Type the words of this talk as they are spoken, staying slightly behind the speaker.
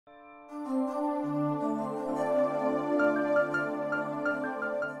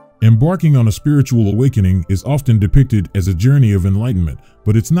Embarking on a spiritual awakening is often depicted as a journey of enlightenment,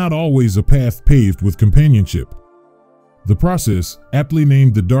 but it's not always a path paved with companionship. The process, aptly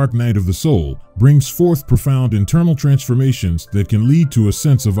named the dark night of the soul, brings forth profound internal transformations that can lead to a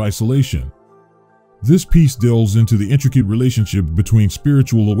sense of isolation. This piece delves into the intricate relationship between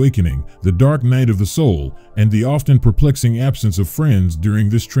spiritual awakening, the dark night of the soul, and the often perplexing absence of friends during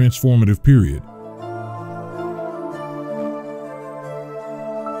this transformative period.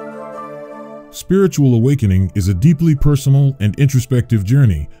 Spiritual awakening is a deeply personal and introspective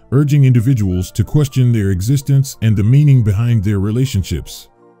journey, urging individuals to question their existence and the meaning behind their relationships.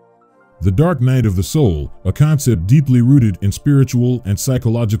 The dark night of the soul, a concept deeply rooted in spiritual and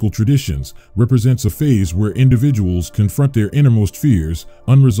psychological traditions, represents a phase where individuals confront their innermost fears,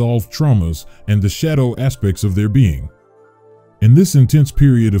 unresolved traumas, and the shadow aspects of their being. In this intense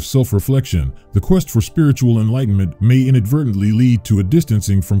period of self-reflection, the quest for spiritual enlightenment may inadvertently lead to a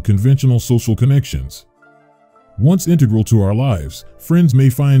distancing from conventional social connections. Once integral to our lives, friends may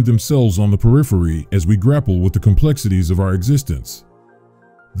find themselves on the periphery as we grapple with the complexities of our existence.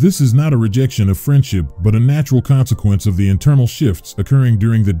 This is not a rejection of friendship, but a natural consequence of the internal shifts occurring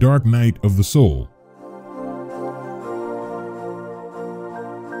during the dark night of the soul.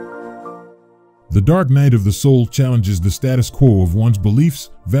 The dark night of the soul challenges the status quo of one's beliefs,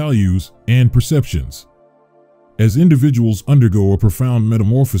 values, and perceptions. As individuals undergo a profound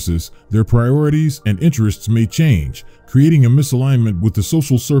metamorphosis, their priorities and interests may change, creating a misalignment with the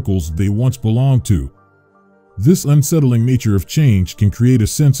social circles they once belonged to. This unsettling nature of change can create a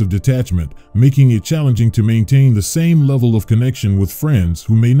sense of detachment, making it challenging to maintain the same level of connection with friends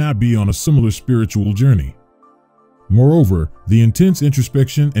who may not be on a similar spiritual journey. Moreover, the intense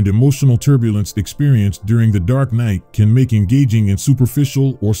introspection and emotional turbulence experienced during the dark night can make engaging in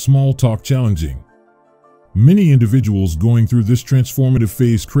superficial or small talk challenging. Many individuals going through this transformative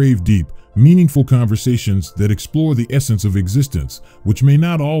phase crave deep, meaningful conversations that explore the essence of existence, which may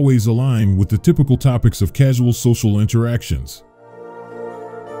not always align with the typical topics of casual social interactions.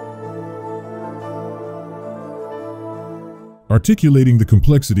 Articulating the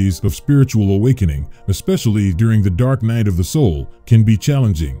complexities of spiritual awakening, especially during the dark night of the soul, can be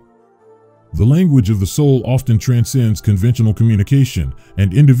challenging. The language of the soul often transcends conventional communication,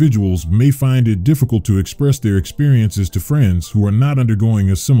 and individuals may find it difficult to express their experiences to friends who are not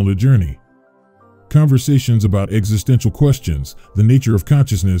undergoing a similar journey. Conversations about existential questions, the nature of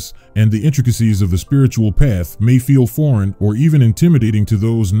consciousness, and the intricacies of the spiritual path may feel foreign or even intimidating to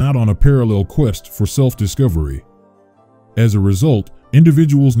those not on a parallel quest for self-discovery. As a result,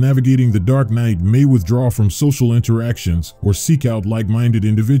 individuals navigating the dark night may withdraw from social interactions or seek out like-minded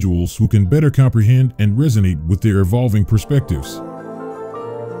individuals who can better comprehend and resonate with their evolving perspectives.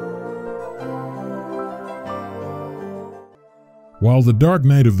 While the dark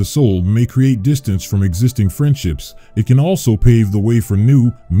night of the soul may create distance from existing friendships, it can also pave the way for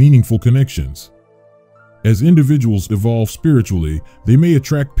new, meaningful connections. As individuals evolve spiritually, they may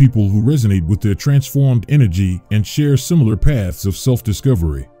attract people who resonate with their transformed energy and share similar paths of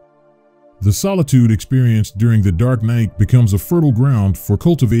self-discovery. The solitude experienced during the dark night becomes a fertile ground for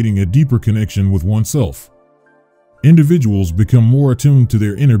cultivating a deeper connection with oneself. Individuals become more attuned to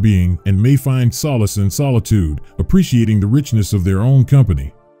their inner being and may find solace in solitude, appreciating the richness of their own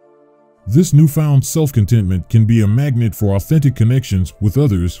company. This newfound self-contentment can be a magnet for authentic connections with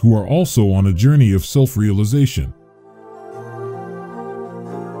others who are also on a journey of self-realization.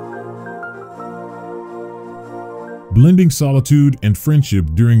 Blending solitude and friendship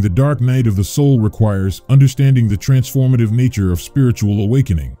during the dark night of the soul requires understanding the transformative nature of spiritual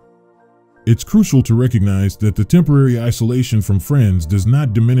awakening. It's crucial to recognize that the temporary isolation from friends does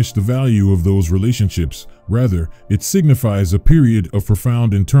not diminish the value of those relationships. Rather, it signifies a period of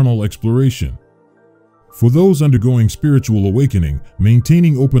profound internal exploration. For those undergoing spiritual awakening,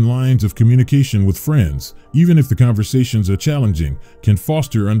 maintaining open lines of communication with friends, even if the conversations are challenging, can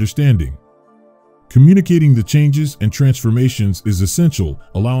foster understanding. Communicating the changes and transformations is essential,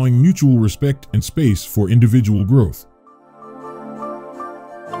 allowing mutual respect and space for individual growth.